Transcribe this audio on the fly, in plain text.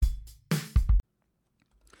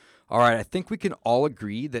All right, I think we can all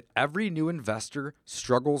agree that every new investor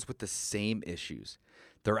struggles with the same issues.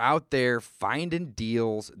 They're out there finding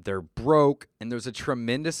deals, they're broke, and there's a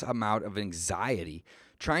tremendous amount of anxiety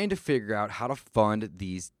trying to figure out how to fund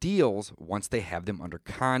these deals once they have them under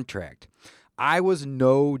contract. I was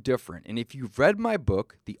no different. And if you've read my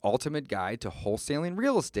book, The Ultimate Guide to Wholesaling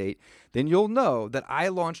Real Estate, then you'll know that I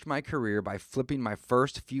launched my career by flipping my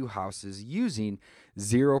first few houses using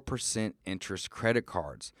 0% interest credit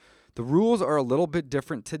cards. The rules are a little bit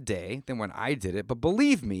different today than when I did it, but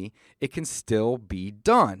believe me, it can still be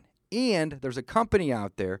done. And there's a company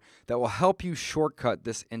out there that will help you shortcut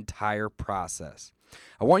this entire process.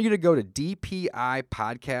 I want you to go to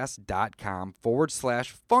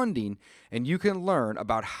dpipodcast.com/funding, and you can learn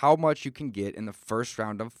about how much you can get in the first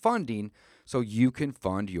round of funding so you can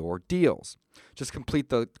fund your deals. Just complete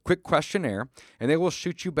the quick questionnaire, and they will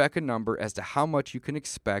shoot you back a number as to how much you can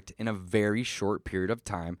expect in a very short period of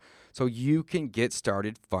time so you can get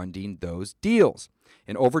started funding those deals.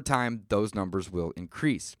 And over time, those numbers will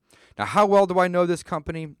increase. Now, how well do I know this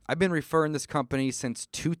company? I've been referring this company since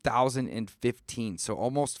 2015, so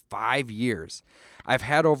almost 5 years. I've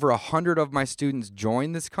had over 100 of my students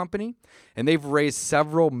join this company, and they've raised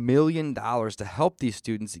several $1 million to help these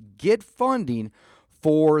students get funding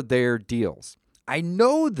for their deals. I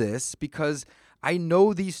know this because I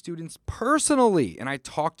know these students personally, and I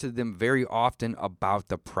talk to them very often about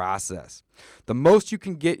the process. The most you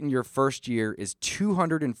can get in your first year is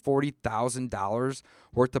 $240,000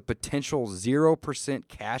 worth of potential 0%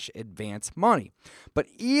 cash advance money. But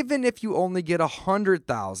even if you only get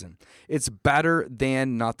 $100,000, it's better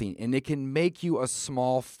than nothing, and it can make you a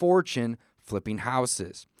small fortune flipping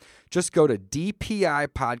houses. Just go to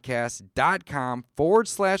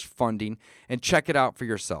dpipodcast.com/funding and check it out for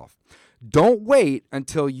yourself. Don't wait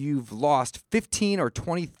until you've lost $15,000 or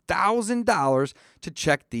 $20,000 to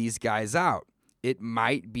check these guys out. It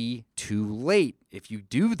might be too late if you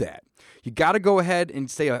do that. You got to go ahead and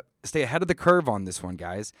stay ahead of the curve on this one,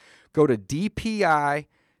 guys. Go to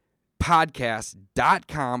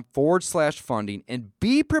dpipodcast.com/funding and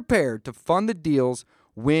be prepared to fund the deals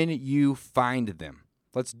when you find them.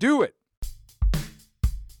 Let's do it.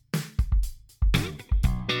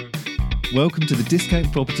 Welcome to the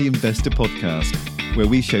Discount Property Investor Podcast, where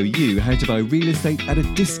we show you how to buy real estate at a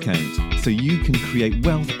discount so you can create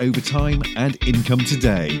wealth over time and income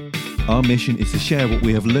today. Our mission is to share what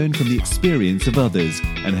we have learned from the experience of others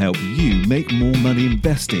and help you make more money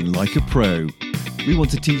investing like a pro. We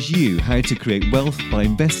want to teach you how to create wealth by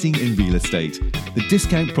investing in real estate, the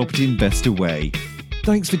Discount Property Investor way.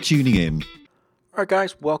 Thanks for tuning in. All right,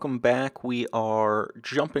 guys, welcome back. We are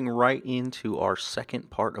jumping right into our second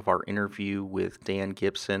part of our interview with Dan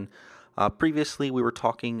Gibson. Previously, we were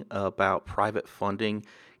talking about private funding,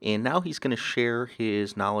 and now he's going to share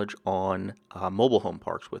his knowledge on mobile home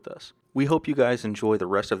parks with us. We hope you guys enjoy the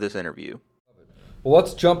rest of this interview. Well,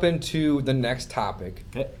 let's jump into the next topic.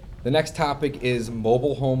 Okay. The next topic is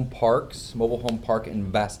mobile home parks, mobile home park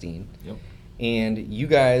investing. Yep. And you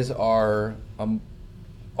guys are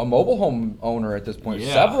a mobile home owner at this point.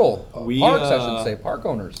 Yeah. Several parks, I should say, park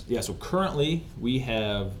owners. Yeah, so currently we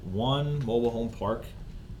have one mobile home park,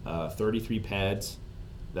 33 pads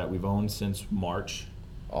that we've owned since March.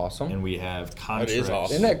 Awesome. And we have contracts. That is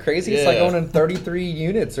awesome. Isn't that crazy? It's like owning 33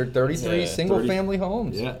 units or 33 single-family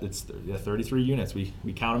homes. Yeah, it's 33 units. We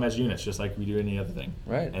count them as units just like we do any other thing.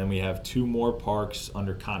 Right. And we have 2 more parks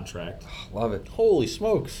under contract. Love it. Holy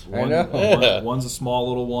smokes. I know. One's a small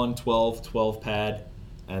little one, 12 pad.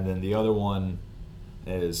 And then the other one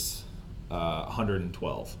is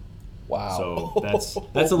 112. Wow. So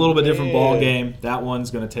that's a little bit different ball game. That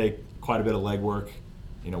one's going to take quite a bit of legwork.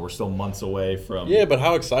 You know, we're still months away from. Yeah, but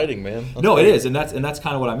how exciting, man! No, it is, and that's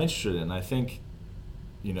kind of what I'm interested in. I think,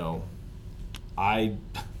 you know, I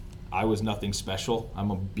was nothing special.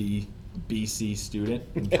 I'm a BC student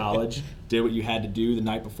in college. Did what you had to do the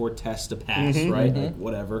night before test to pass, right? Like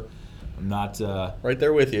whatever. I'm not right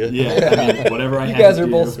there with you. Yeah, I mean, whatever I had to do. You guys are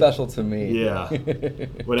both special to me. Yeah,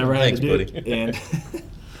 whatever I had to do. Buddy.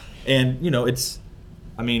 And you know, it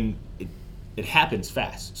happens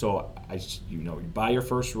fast. So you buy your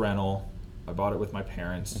first rental. I bought it with my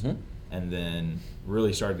parents, and then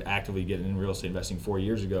really started actively getting in real estate investing 4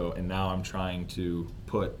 years ago. And now I'm trying to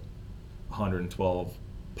put 112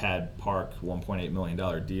 pad park $1.8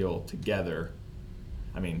 million deal together.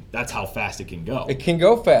 I mean, that's how fast it can go. It can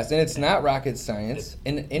go fast, and it's not rocket science.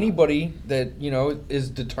 And anybody that, is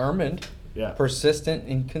determined, persistent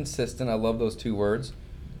and consistent, I love those 2 words,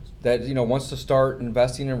 that, wants to start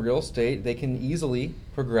investing in real estate, they can easily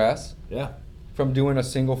progress from doing a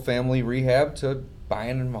single family rehab to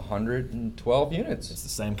buying them 112 units. It's the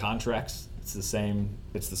same contracts. It's the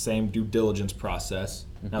same due diligence process.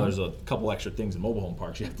 Now there's a couple extra things in mobile home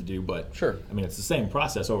parks you have to do, but Sure. I mean, it's the same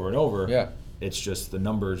process over and over. Yeah. It's just the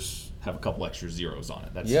numbers have a couple extra zeros on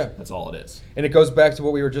it. That's all it is. And it goes back to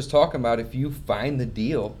what we were just talking about. If you find the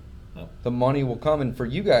deal, Yep. the money will come. And for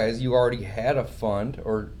you guys, you already had a fund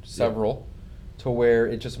or several to where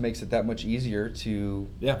it just makes it that much easier to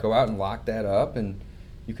go out and lock that up. And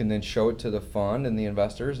you can then show it to the fund and the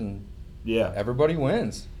investors, and everybody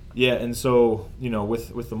wins. Yeah, and so,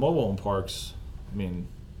 with the mobile home parks, I mean,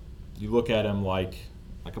 you look at them like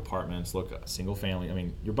apartments, look single family. I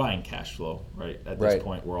mean, you're buying cash flow, right? At this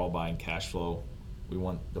point, we're all buying cash flow. We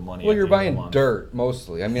want the money. Well, you're buying dirt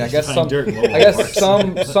mostly. I mean, I guess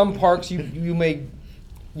some parks you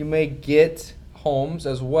may get homes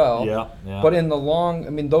as well. Yeah. But in the long,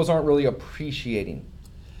 I mean, those aren't really appreciating.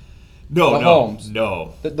 No.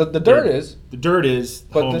 The dirt is. The dirt is.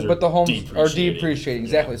 But the homes are depreciating.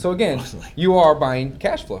 Exactly. So again, you are buying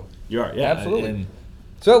cash flow. You are. Yeah. Absolutely.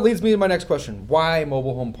 So that leads me to my next question. Why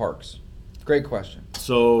mobile home parks? Great question.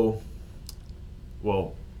 So,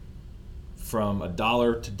 well, from a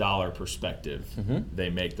dollar to dollar perspective, they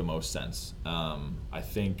make the most sense. I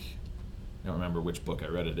think, I don't remember which book I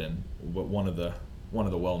read it in, but one of the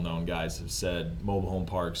well-known guys have said mobile home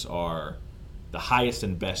parks are the highest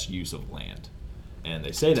and best use of land. And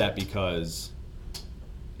they say that because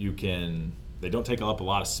they don't take up a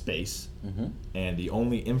lot of space, and the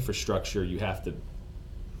only infrastructure you have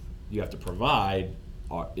to provide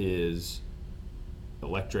is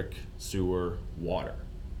electric, sewer, water,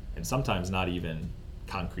 and sometimes not even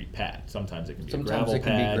concrete pad. Sometimes it can be a gravel pad.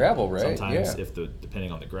 Can be gravel, right? Sometimes,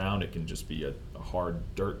 depending on the ground, it can just be a hard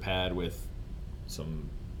dirt pad with some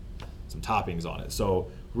toppings on it. So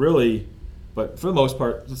really, but for the most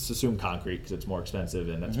part, let's assume concrete because it's more expensive,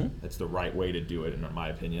 and that's the right way to do it, in my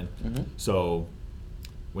opinion. So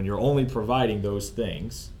when you're only providing those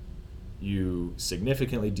things, you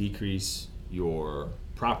significantly decrease your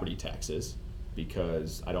property taxes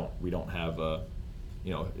because we don't have a,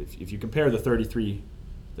 if you compare the 33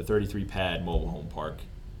 pad mobile home park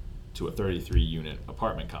to a 33 unit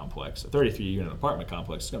apartment complex, a 33 unit apartment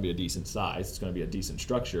complex is going to be a decent size. It's going to be a decent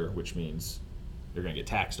structure, which means you're going to get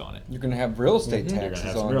taxed on it. You're going to have real estate taxes. You're going to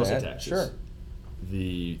have some real estate taxes. Sure.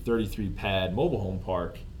 The 33 pad mobile home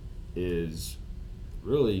park is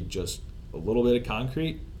really just a little bit of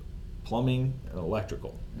concrete, plumbing, and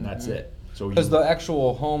electrical, and that's it. So because the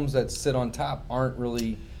actual homes that sit on top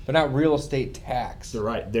they're not real estate tax. They're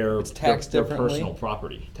right. They're taxed differently. Personal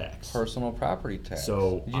property tax. Personal property tax.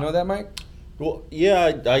 So did you know that, Mike? Well,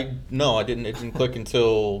 yeah, I no, I didn't. It didn't click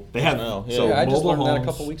until they have. now. Yeah. So I just learned homes, that a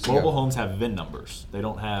couple weeks ago. Mobile homes have VIN numbers. They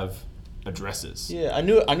don't have addresses. Yeah, I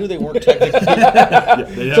knew they weren't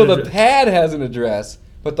technically. So the pad has an address,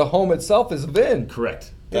 but the home itself is VIN.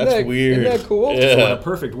 Correct. That's weird. Isn't that cool? Yeah. So in a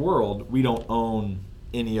perfect world, we don't own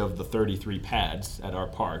any of the 33 pads at our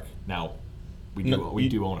park. Now, we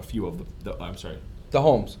do own a few of the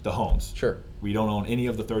homes. The homes. Sure. We don't own any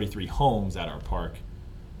of the 33 homes at our park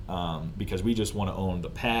because we just want to own the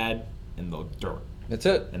pad and the dirt. That's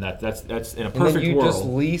it. And that's in a perfect world. And then you just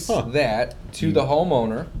lease that to the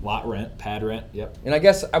homeowner. Lot rent, pad rent. Yep. And I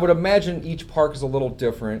guess I would imagine each park is a little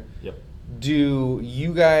different. Yep. Do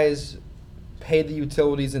you guys pay the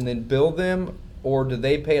utilities and then bill them, or do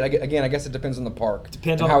they pay it? Again, I guess it depends on the park.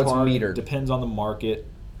 Depends and on how the park. It's metered. Depends on the market.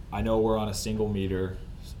 I know we're on a single meter,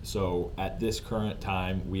 so at this current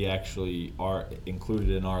time, we actually are included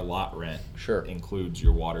in our lot rent. Sure. Includes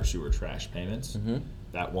your water, sewer, trash payments.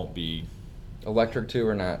 That won't be electric too,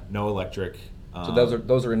 or not? No electric. So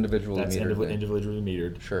those are individually that's metered. Individually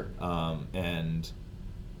metered. Sure. And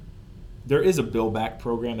there is a bill back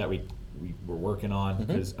program that we're working on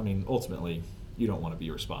because I mean ultimately you don't want to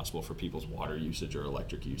be responsible for people's water usage or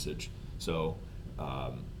electric usage. So,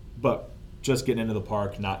 but just getting into the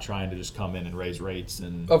park, not trying to just come in and raise rates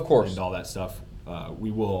and of course and all that stuff.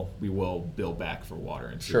 We will bill back for water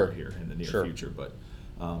and sewer here in the near future. But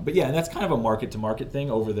yeah, and that's kind of a market to market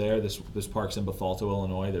thing over there. This park's in Bethalto,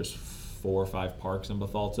 Illinois. There's 4 or 5 parks in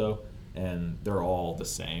Bethalto, and they're all the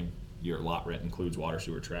same. Your lot rent includes water,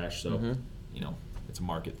 sewer, trash. So it's a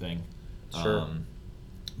market thing. Sure.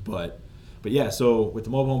 But yeah, so with the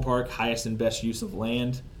mobile home park, highest and best use of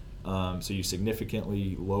land. So you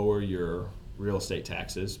significantly lower your real estate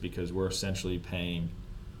taxes because we're essentially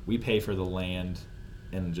we pay for the land,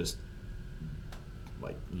 and just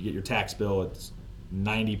like you get your tax bill, it's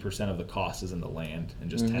 90% of the cost is in the land and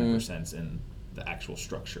just 10% in the actual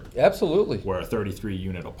structure. Absolutely. Where a 33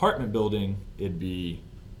 unit apartment building, it'd be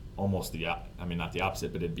almost not the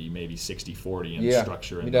opposite, but it'd be maybe 60-40 in Yeah,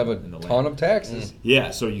 structure. you'd have a in the ton land. of taxes.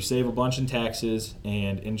 Yeah, so you save a bunch in taxes,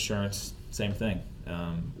 and insurance, same thing.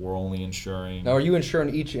 We're only insuring. Now, are you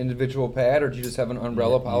insuring each individual pad, or do you just have an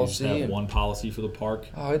umbrella policy? You just have and- one policy for the park.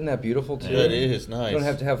 Oh, isn't that beautiful too? Yeah, it is nice. You don't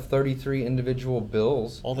have to have 33 individual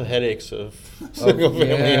bills. all the headaches of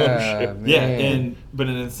single-family ownership. man. Yeah, but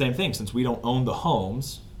then the same thing. Since we don't own the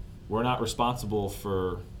homes, we're not responsible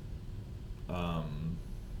for,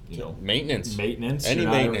 Maintenance. Any You're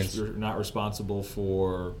not maintenance. You're not responsible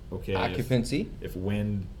for Occupancy. If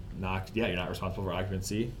wind knocked, you're not responsible for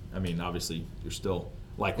occupancy. I mean, obviously, you're still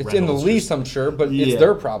like It's in the rentals, lease, I'm sure, but Yeah. it's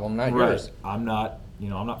their problem, not right. yours. I'm not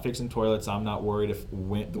fixing toilets. I'm not worried if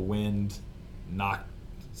the wind knocked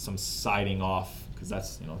some siding off because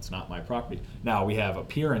that's it's not my property. Now we have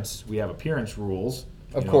appearance rules.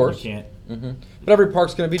 Of course. You can't. But every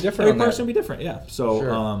park's going to be different. Every on park's that. gonna be different, yeah. So,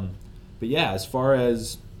 Sure. but yeah, as far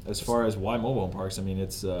as why mobile home parks, I mean,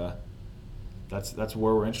 it's that's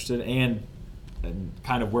where we're interested, and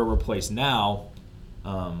kind of where we're placed now.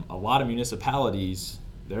 A lot of municipalities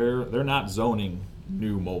they're not zoning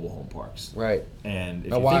new mobile home parks, Right. and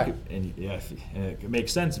if Now you why? think, and it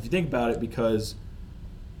makes sense if you think about it, because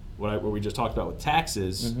what we just talked about with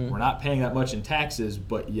taxes, Mm-hmm. we're not paying that much in taxes,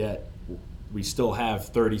 but yet we still have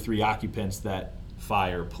 33 occupants that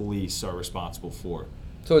fire, police are responsible for.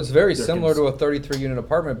 So it's very They're similar to a 33-unit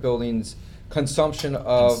apartment building's consumption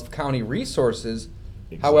of county resources.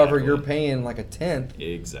 However, you're Exactly. paying like a tenth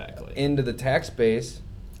Exactly. into the tax base.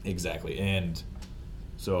 Exactly. And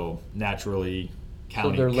so naturally, they're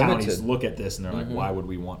counties limited. look at this and they're like, why would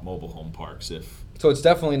we want mobile home parks if So it's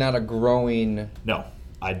definitely not a growing. no,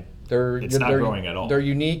 It's not growing at all. They're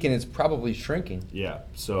unique and it's probably shrinking. Yeah.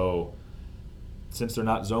 So since they're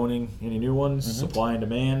not zoning any new ones, supply and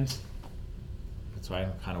demand. That's why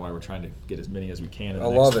we're trying to get as many as we can in the I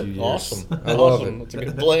next love few it. years. Awesome. I love Awesome. it. That's a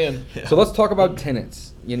good plan. So let's talk about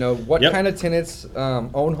tenants. What Yep. kind of tenants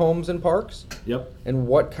own homes and parks, Yep. and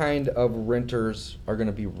what kind of renters are going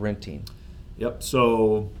to be renting? Yep.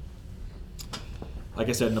 So, like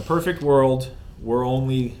I said, in the perfect world, we're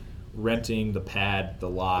only renting the pad, the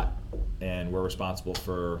lot, and we're responsible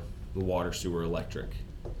for the water, sewer, electric.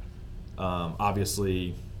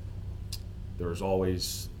 Obviously, there's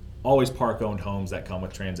always park-owned homes that come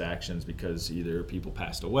with transactions because either people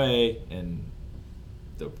passed away and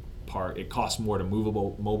it costs more to move a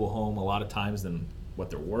mobile home a lot of times than what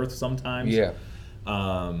they're worth sometimes. Yeah.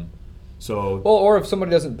 So Well, or if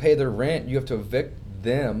somebody doesn't pay their rent, you have to evict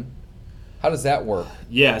them. How does that work?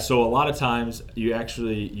 yeah, so a lot of times you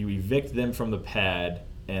evict them from the pad,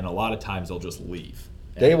 and a lot of times they'll just leave.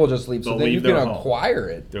 They will just leave. So They'll then you leave can their home. acquire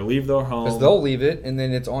it They'll leave their home. because they'll leave it, and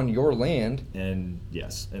then it's on your land. And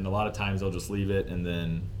yes, and a lot of times they'll just leave it, and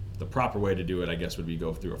then the proper way to do it, I guess, would be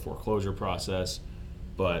go through a foreclosure process.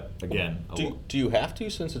 But again, Do you have to,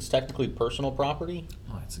 since it's technically personal property?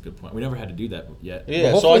 that's a good point. We never had to do that yet.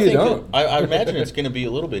 Yeah, Well, so I hopefully you think don't. I imagine it's going to be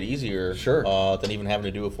a little bit easier Sure. than even having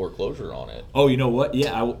to do a foreclosure on it. Oh, you know what?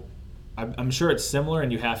 Yeah, I'm sure it's similar,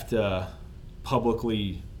 and you have to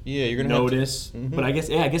publicly Yeah, you're going to notice. But I guess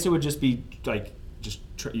it would just be like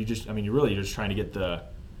you're just trying to get the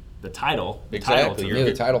title. The Exactly. Title to You're Yeah,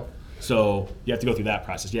 the it. title. So you have to go through that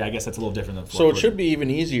process. Yeah, I guess that's a little different than So it foreclosure. should be even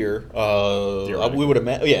easier. Theoretically. We would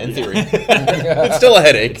imagine. Yeah, in theory. It's still a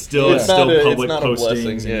headache. It's still It's public not a postings. blessing.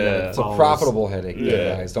 and Yeah. It's a profitable headache,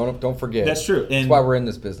 guys. Don't forget. That's true. That's And why we're in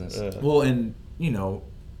this business. well, and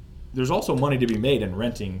there's also money to be made in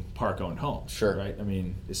renting park-owned homes. Sure. Right. I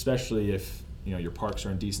mean, especially if your parks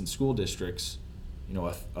are in decent school districts.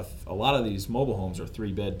 A lot of these mobile homes are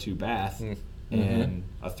 3-bed, 2-bath, and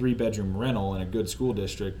a 3-bedroom rental in a good school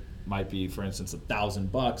district might be, for instance,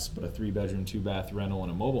 $1,000, but a 3-bedroom, 2-bath rental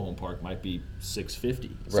in a mobile home park might be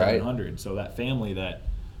 $650, Right. $700. So that family that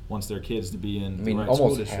wants their kids to be in I mean, the right school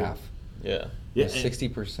almost district, half. Yeah. yeah,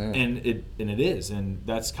 60%. and it is, and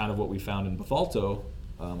that's kind of what we found in Bethalto,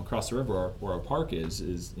 across the river, where our park is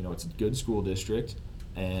it's a good school district,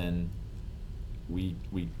 and we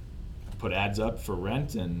put ads up for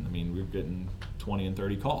rent, and I mean we're getting 20 and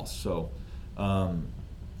 30 calls. So,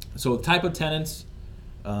 so the type of tenants,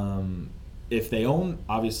 if they own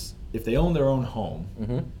their own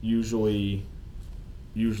home, usually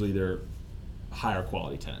they're higher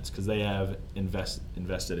quality tenants because they have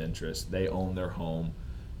invested interest. They own their home.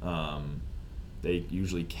 They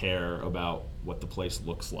usually care about what the place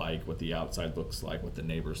looks like, what the outside looks like, what the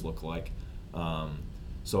neighbors look like.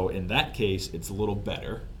 So in that case, it's a little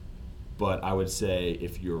better. But I would say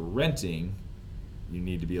if you're renting, you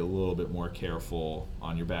need to be a little bit more careful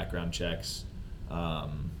on your background checks.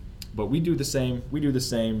 But we do the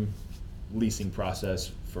same leasing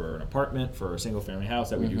process for an apartment, for a single family house,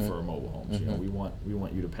 that we do for our mobile homes. You know, we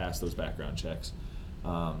want you to pass those background checks.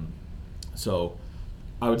 So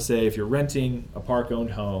I would say if you're renting a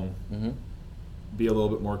park-owned home, be a little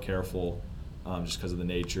bit more careful, just because of the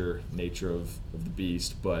nature of the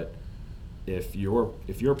beast. But if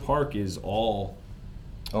your park is all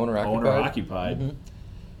owner occupied,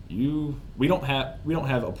 we don't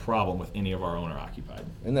have a problem with any of our owner occupied.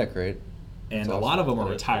 Isn't that great? And a lot of them are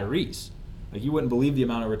retirees. Like, you wouldn't believe the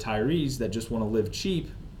amount of retirees that just want to live cheap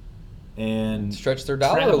and stretch their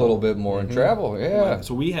dollar travel a little bit more and travel. Yeah. Right.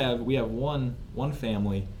 So we have one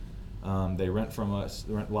family. They rent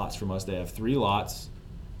lots from us. They have 3 lots.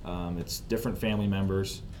 It's different family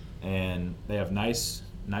members, and they have nice,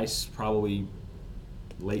 probably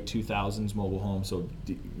late 2000s mobile homes, so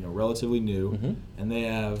relatively new. And they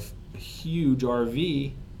have a huge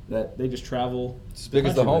RV that they just travel. It's as big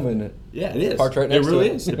as the home, isn't it? Yeah, it is. Parked right next to it. It really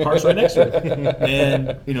is. It parks right next to it.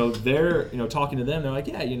 And they're talking to them. They're like,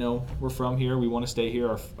 yeah, we're from here. We want to stay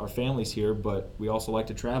here. Our family's here, but we also like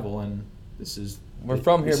to travel. And we're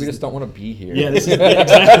from here. We just don't want to be here. Yeah,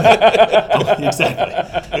 exactly.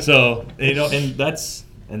 Exactly. So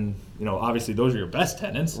obviously those are your best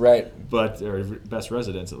tenants, right? Or best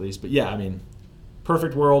residents at least. But yeah, I mean,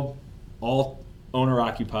 perfect world, all owner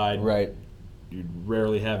occupied. Right. You'd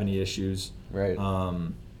rarely have any issues. Right.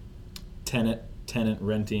 Tenant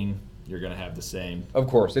renting, you're going to have the same. Of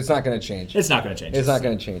course, it's not going to change. It's not going to change. It's not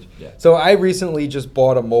going to change. Yeah. So I recently just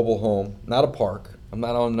bought a mobile home, not a park. I'm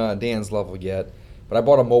not on Dan's level yet, but I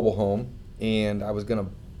bought a mobile home, and I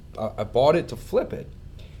bought it to flip it,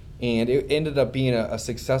 and it ended up being a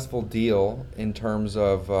successful deal in terms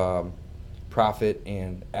of profit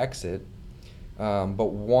and exit. But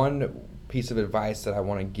one piece of advice that I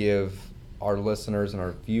want to give our listeners and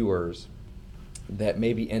our viewers that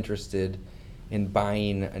may be interested in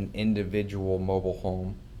buying an individual mobile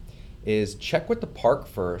home is check with the park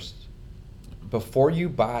first before you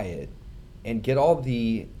buy it, and get all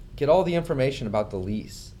the information about the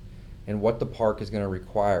lease and what the park is going to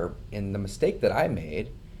require. And the mistake that I made,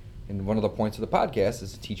 and one of the points of the podcast,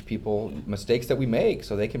 is to teach people mistakes that we make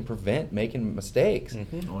so they can prevent making mistakes.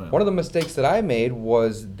 One of the mistakes that I made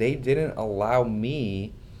was they didn't allow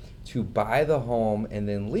me to buy the home and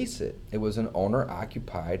then lease it. It was an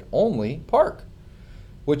owner-occupied only park,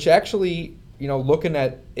 which actually, looking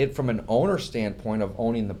at it from an owner standpoint of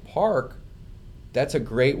owning the park, that's a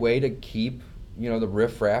great way to keep, the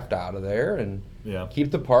riffraff out of there and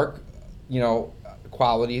keep the park,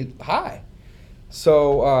 quality high.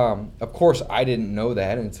 So, of course, I didn't know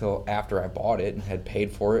that until after I bought it and had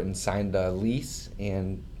paid for it and signed a lease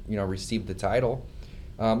and, received the title.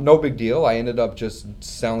 No big deal. I ended up just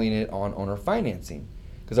selling it on owner financing,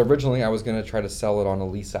 because originally I was going to try to sell it on a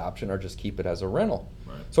lease option or just keep it as a rental.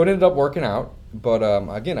 Right. So it ended up working out. But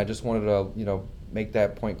again, I just wanted to make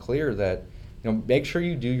that point clear that make sure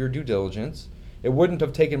you do your due diligence. It wouldn't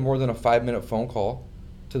have taken more than a 5-minute phone call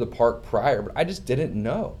to the park prior, but I just didn't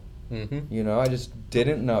know. I just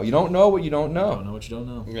didn't know. You don't know what you don't know. You don't know what you don't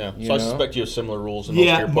know. Yeah. So I suspect you have similar rules in most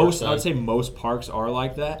of your parks. I would say most parks are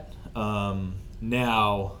like that.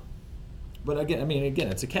 Now, but again,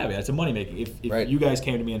 it's a caveat. It's a money making. If right. you guys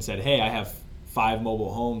came to me and said, "Hey, I have 5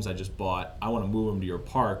 mobile homes I just bought. I want to move them to your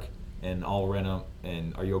park, and I'll rent them.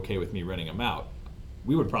 And are you okay with me renting them out?"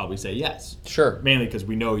 We would probably say yes. Sure. Mainly because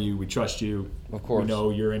we know you, we trust you. Of course. We know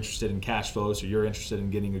you're interested in cash flow, so you're interested in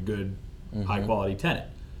getting a good, high quality tenant.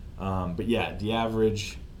 But yeah, the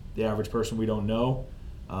average person we don't know.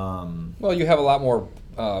 Well, you have a lot more,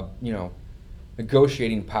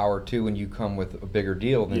 negotiating power too when you come with a bigger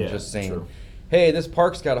deal than just saying, true. "Hey, this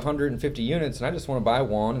park's got 150 units, and I just want to buy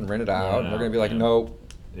one and rent it out." And they're going to be like, "Nope,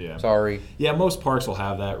 sorry." Yeah, most parks will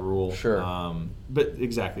have that rule. Sure. But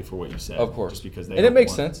exactly for what you said. Of course. Just because they and it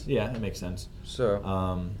makes sense. Yeah, it makes sense.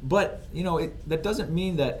 So. But that doesn't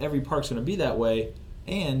mean that every park's going to be that way,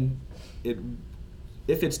 and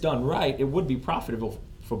if it's done right, it would be profitable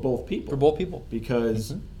for both people. For both people.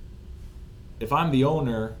 Because if I'm the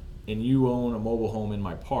owner and you own a mobile home in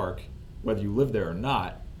my park, whether you live there or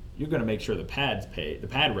not, you're going to make sure the pad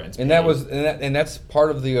rent's paid. And that's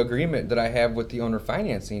part of the agreement that I have with the owner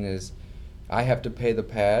financing is I have to pay the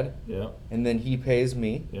pad, and then he pays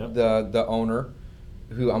me, the owner,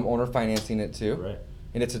 who I'm owner financing it to, right?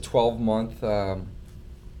 And it's a 12-month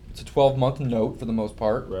note for the most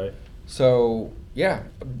part, right? So yeah,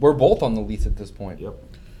 we're both on the lease at this point. Yep.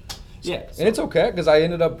 Yeah, and it's okay because I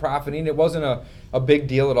ended up profiting. It wasn't a big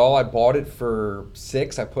deal at all. I bought it for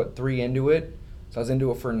 $6. I put $3 into it, so I was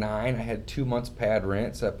into it for $9. I had 2 months pad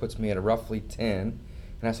rent, so that puts me at roughly $10, and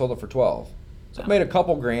I sold it for $12. So I made a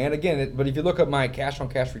couple grand again. But if you look at my cash on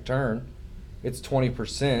cash return, it's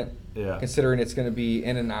 20%. Yeah. Considering it's going to be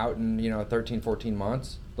in and out in 13, 14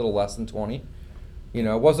 months, a little less than 20.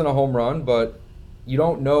 It wasn't a home run, but you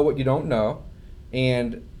don't know what you don't know,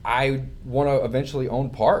 and I want to eventually own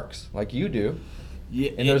parks like you do.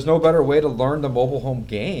 Yeah, and there's no better way to learn the mobile home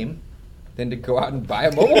game than to go out and buy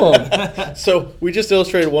a mobile home. So we just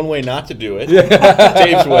illustrated one way not to do it,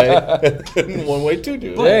 Dave's way, and one way to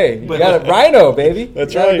do it. Hey, you got a Rhino, baby.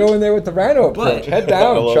 That's you gotta right. go in there with the Rhino approach. Head I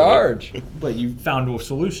down, love charge. But you found a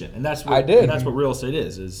solution, and that's what I did. And that's what real estate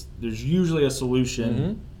is there's usually a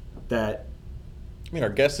solution that. I mean, our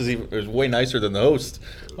guest is way nicer than the host.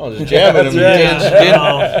 Oh, just jabbing him.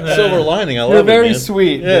 Yeah. Silver lining. I love it. You're very man.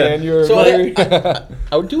 sweet, Yeah. man. You're So very.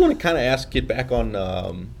 I do want to kind of get back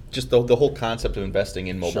on just the whole concept of investing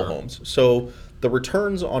in mobile Sure. homes. So the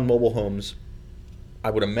returns on mobile homes, I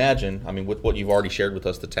would imagine, I mean, with what you've already shared with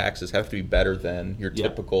us, the taxes have to be better than your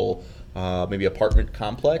typical maybe apartment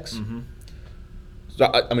complex. Mm-hmm. So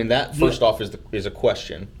I mean, that first off is a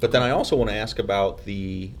question. But then I also want to ask about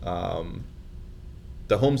the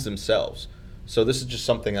homes themselves. So this is just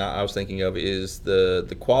something I was thinking of, is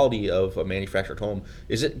the quality of a manufactured home.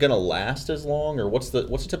 Is it going to last as long, or what's the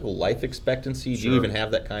typical life expectancy? Do you even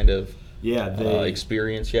have that kind of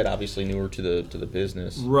experience yet? Obviously newer to the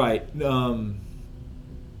business. Right.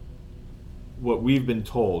 What we've been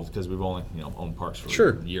told, because we've only owned parks for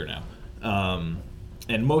a year now,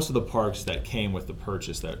 and most of the parks that came with the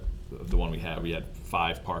purchase, that the one we had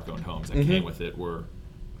 5 park-owned homes that came with it, were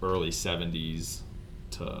early 70s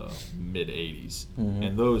to mid 80s,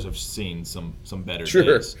 and those have seen some better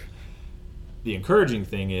days. The encouraging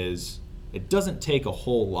thing is it doesn't take a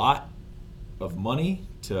whole lot of money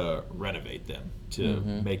to renovate them, to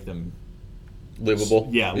make them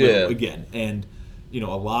livable. Livable again. And a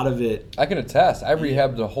lot of it, I can attest. I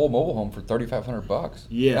rehabbed a whole mobile home for $3,500.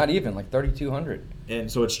 Yeah. Not even, like $3,200.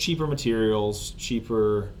 and so it's cheaper materials,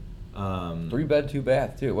 cheaper 3-bed,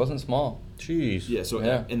 2-bath too. It wasn't small. Jeez. Yeah, so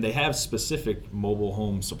Yeah. and they have specific mobile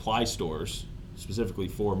home supply stores specifically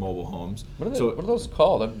for mobile homes. What So are those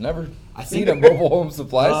called? I've never seen think- a mobile home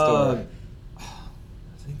supply store.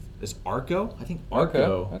 I think it's Arco. I think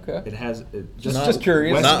Arco. Okay. It has Just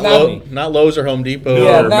curious. West- Not Lowe's or Home Depot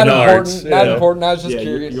Yeah, or not Menards. important. Not important. I was just yeah,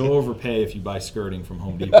 curious. You'll overpay if you buy skirting from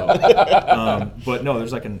Home Depot. But no,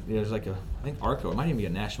 there's like a I think Arco. It might even be a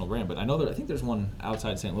national brand, but I think there's one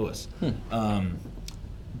outside St. Louis.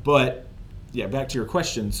 But yeah, back to your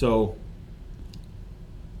question. So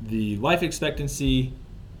the life expectancy,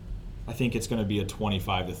 I think it's going to be a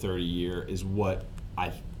 25 to 30 year is what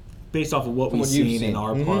based off of what we've seen in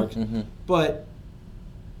our parks. But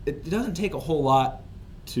it doesn't take a whole lot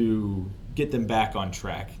to get them back on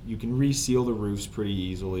track. You can reseal the roofs pretty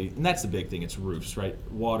easily, and that's the big thing. It's roofs, right?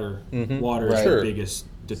 Water is the biggest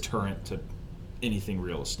deterrent to anything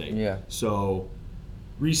real estate. Yeah. So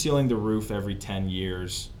resealing the roof every 10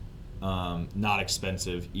 years, not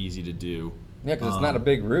expensive, easy to do. Yeah, because it's not a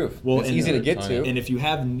big roof. Well, it's and- easy to get to. And if you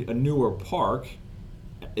have a newer park,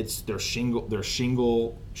 they're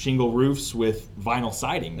shingle roofs with vinyl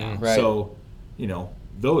siding now. Right. So,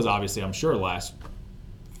 those obviously I'm sure last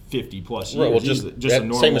 50 plus years. Right, well, just a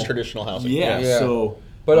normal, same as traditional housing. Yeah. So,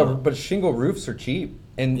 But shingle roofs are cheap,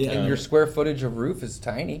 and Yeah. your square footage of roof is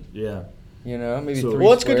tiny. yeah. Maybe So- 3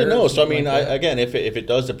 Well, it's good to squares, know. So I something mean, like that. again, if it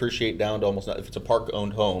does depreciate down to almost, if it's a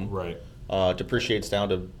park-owned home, Right. Depreciates down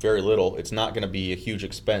to very little, it's not going to be a huge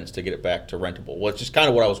expense to get it back to rentable. Well, it's just kind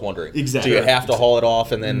of what I was wondering. Exactly. Do you have to haul it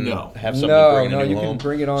off and then No. have somebody bring it No, into you a can home?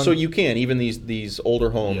 bring it on. So you can, even these older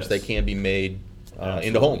homes, Yes. they can be made into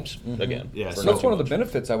Absolutely. homes again. Yeah, for so So not that's too one of the much.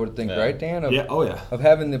 benefits, I would think, Yeah. right, Dan? Yeah. Oh, yeah. Of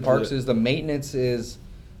having the parks Yeah. is the maintenance is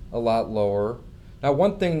a lot lower. Now,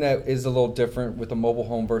 one thing that is a little different with a mobile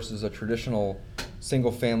home versus a traditional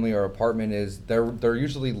single family or apartment is they're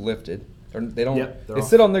usually lifted. They don't. Yep, they're they off.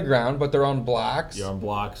 sit on the ground, but they're on blocks. You're on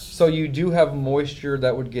blocks. So you do have moisture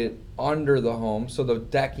that would get under the home. So the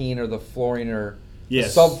decking or the flooring or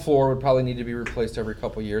Yes. the subfloor would probably need to be replaced every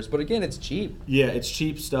couple years. But again, it's cheap. Yeah, it's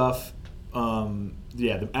cheap stuff.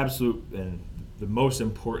 The absolute and the most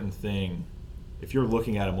important thing, if you're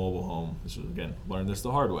looking at a mobile home, this is, again, learn this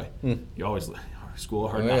the hard way. You always school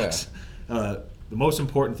of hard Oh, yeah. knocks. The most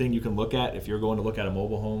important thing you can look at if you're going to look at a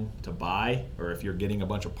mobile home to buy, or if you're getting a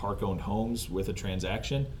bunch of park-owned homes with a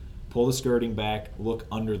transaction, pull the skirting back, look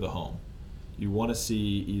under the home. You want to see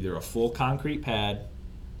either a full concrete pad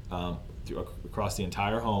across the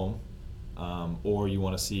entire home, or you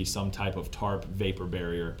want to see some type of tarp vapor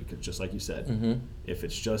barrier, because just like you said, if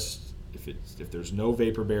there's no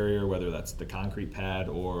vapor barrier, whether that's the concrete pad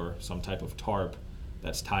or some type of tarp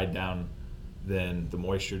that's tied down then the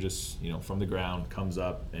moisture just, from the ground comes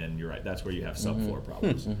up, and you're right, that's where you have subfloor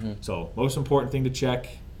problems. So most important thing to check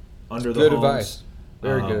under the Good homes. advice.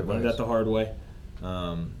 Very good advice. Learned that the hard way.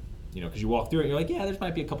 Because you walk through it, and you're like, yeah, there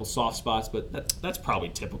might be a couple soft spots, but that's probably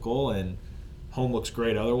typical, and home looks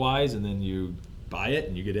great otherwise, and then you buy it,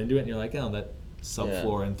 and you get into it, and you're like, oh, that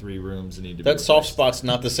subfloor in 3 rooms need to be replaced. Soft spot's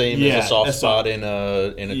not the same as a soft spot in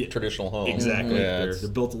a traditional home. Exactly. They're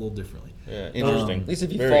built a little differently. Yeah, interesting. At least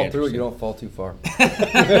if you Very fall through it, you don't fall too far.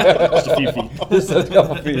 Just a few feet. Just a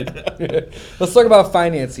couple feet. Let's talk about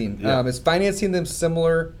financing. Yeah. Is financing them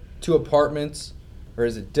similar to apartments, or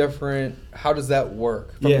is it different? How does that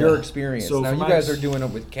work from your experience? So now you guys are doing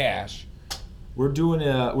it with cash. We're doing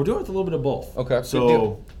it with a little bit of both. Okay.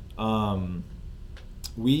 So,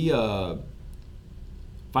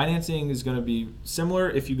 financing is going to be similar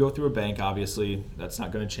if you go through a bank. Obviously, that's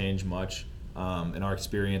not going to change much. In our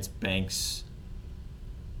experience, banks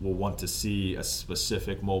will want to see a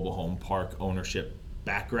specific mobile home park ownership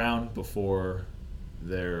background before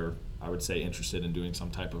they're, I would say, interested in doing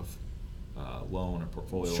some type of loan or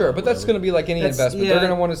portfolio. Sure, but that's going to be like any investment. Yeah. They're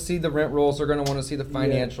going to want to see the rent rolls. They're going to want to see the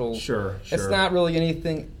financials. Sure. It's not really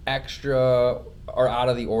anything extra or out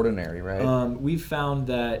of the ordinary, right? We've found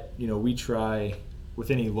that we try with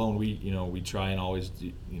any loan we try and always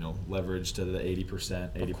do, leverage to the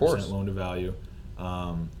 80% loan to value.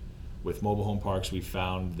 With mobile home parks, we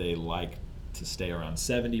found they like to stay around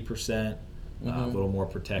 70%, a little more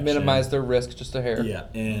protection, minimize their risk just a hair. Yeah,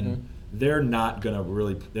 and they're not gonna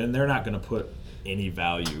put any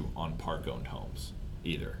value on park-owned homes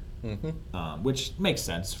either, which makes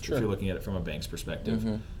sense if you're looking at it from a bank's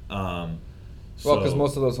perspective. Well, because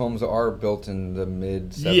most of those homes are built in the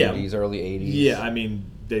mid 70s, early 80s. Yeah, I mean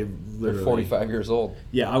they're 45 years old.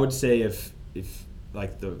 Yeah, I would say if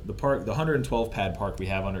like the park, the 112 pad park we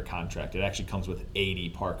have under contract, it actually comes with 80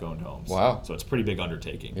 park-owned homes. Wow. So it's a pretty big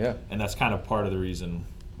undertaking. Yeah. And that's kind of part of the reason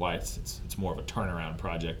why it's more of a turnaround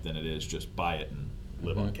project than it is just buy it and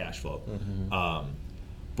live on cash flow.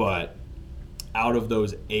 But out of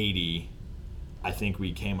those 80, I think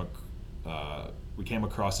we came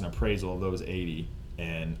across an appraisal of those 80,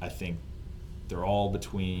 and I think they're all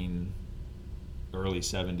between early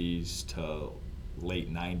 70s to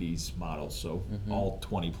late 90s models, so all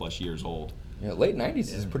 20 plus years old. Yeah, late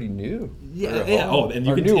 90s is pretty new. Yeah. Oh, and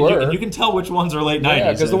you can tell which ones are late 90s.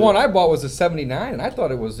 Yeah, because the one I bought was a 79, and I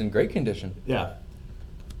thought it was in great condition. Yeah.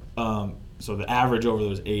 So the average over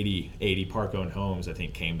those 80 park-owned homes, I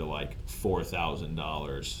think, came to like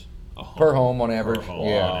 $4,000 a home. Per home on average. On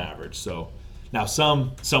average. So now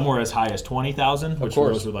some were as high as $20,000, which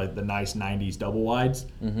those were like the nice 90s double wides,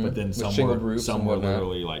 but then some were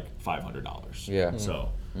literally like $500. Yeah. So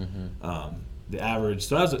the average,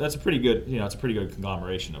 so that's a pretty good, it's a pretty good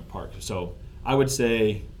conglomeration of parks. So I would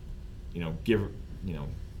say, give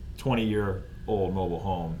 20-year-old mobile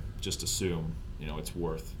home, just assume it's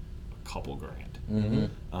worth a couple grand.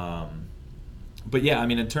 But yeah, I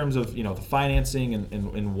mean, in terms of the financing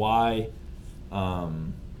and why.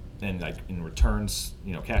 And like in returns,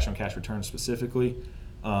 cash on cash returns specifically,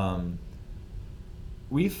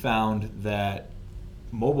 we found that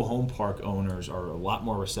mobile home park owners are a lot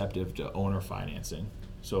more receptive to owner financing.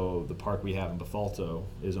 So the park we have in Bethalto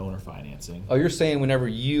is owner financing. Oh, you're saying whenever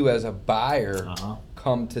you as a buyer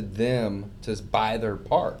come to them to buy their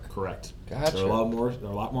park? Correct. Gotcha. They're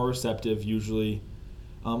a lot more receptive usually.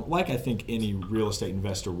 Like I think any real estate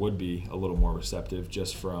investor would be a little more receptive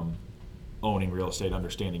just from owning real estate,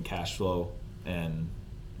 understanding cash flow, and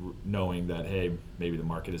knowing that, hey, maybe the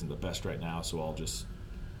market isn't the best right now, so I'll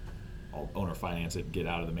owner finance it and get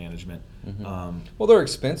out of the management. Well, they're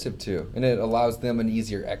expensive too, and it allows them an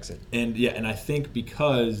easier exit. And I think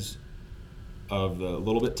because of the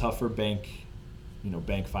little bit tougher bank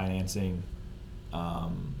financing,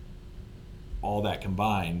 all that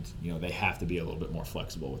combined, they have to be a little bit more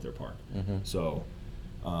flexible with their park. So,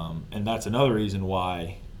 and that's another reason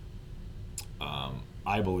why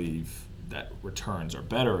I believe that returns are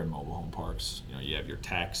better in mobile home parks. You have your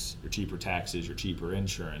cheaper taxes, your cheaper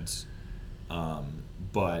insurance,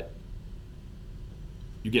 but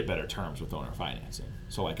you get better terms with owner financing.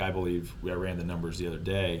 So like I believe I ran the numbers the other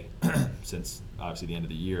day since obviously the end of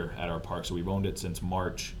the year at our park. So we've owned it since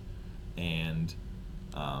March, and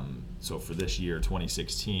so for this year,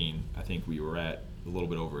 2016, I think we were at a little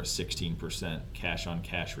bit over a 16% cash on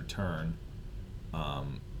cash return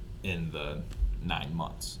in the 9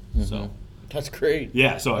 months. So that's great.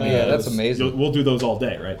 Yeah, so I mean, that's amazing. We'll do those all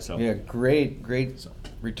day, right? So yeah, great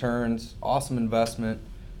returns, awesome investment,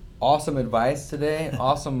 awesome advice today,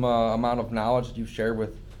 awesome amount of knowledge that you've shared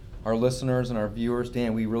with our listeners and our viewers.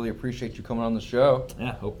 Dan, we really appreciate you coming on the show.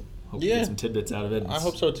 Yeah, hope Hope you get some tidbits out of it. I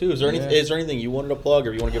hope so too. Is there anything you wanted to plug,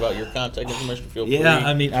 or you want to give out your contact information? Feel free. Yeah,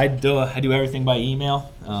 I mean, I do everything by email.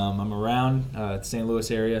 I'm around St. Louis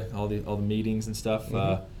area, all the meetings and stuff.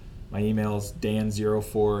 My email is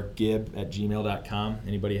dan04gib@gmail.com.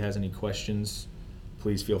 Anybody has any questions,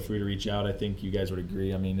 please feel free to reach out. I think you guys would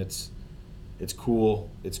agree. I mean, it's cool.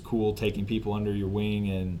 It's cool taking people under your wing,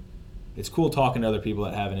 and it's cool talking to other people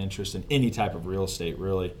that have an interest in any type of real estate,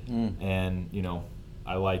 really. And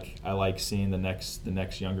I like seeing the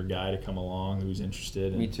next younger guy to come along who's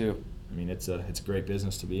interested. Me too. I mean, it's a great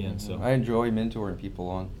business to be in. So I enjoy mentoring people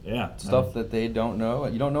on stuff that they don't know.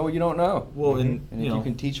 You don't know what you don't know. Well, and if you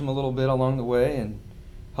can teach them a little bit along the way and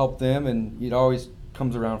help them, and it always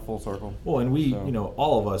comes around full circle. Well, and we,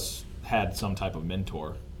 all of us had some type of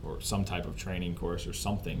mentor or some type of training course or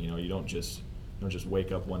something. You don't just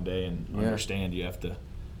wake up one day and understand. You have to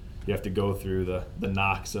go through the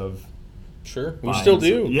knocks of. Sure, we still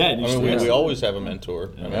do. Yeah, we always have a mentor.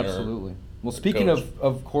 Absolutely. Well, speaking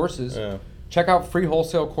of courses, check out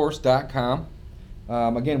freewholesalecourse.com.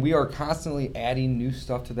 Again, we are constantly adding new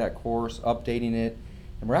stuff to that course, updating it,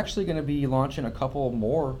 and we're actually going to be launching a couple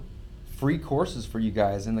more free courses for you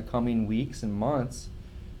guys in the coming weeks and months.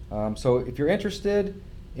 So if you're interested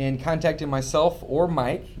in contacting myself or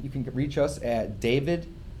Mike, you can reach us at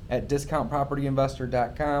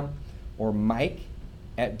david@discountpropertyinvestor.com or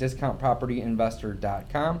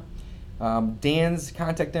mike@discountpropertyinvestor.com. Dan's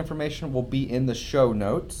contact information will be in the show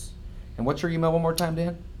notes. And what's your email one more time,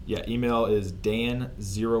 Dan? Yeah, email is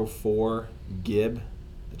dan04gib,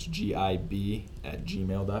 that's GIB,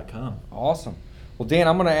 @gmail.com. Awesome. Well, Dan,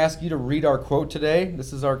 I'm going to ask you to read our quote today.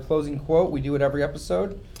 This is our closing quote. We do it every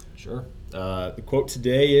episode. Sure. The quote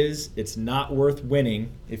today is, "It's not worth winning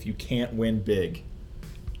if you can't win big."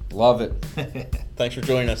 Love it. Thanks for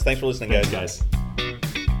joining us. Thanks for listening, guys.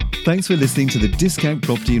 Thanks for listening to the Discount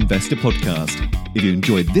Property Investor Podcast. If you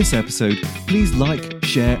enjoyed this episode, please like,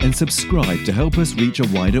 share, and subscribe to help us reach a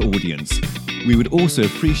wider audience. We would also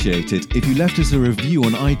appreciate it if you left us a review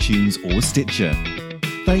on iTunes or Stitcher.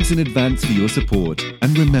 Thanks in advance for your support.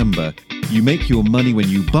 And remember, you make your money when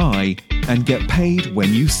you buy and get paid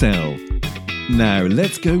when you sell. Now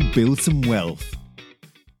let's go build some wealth.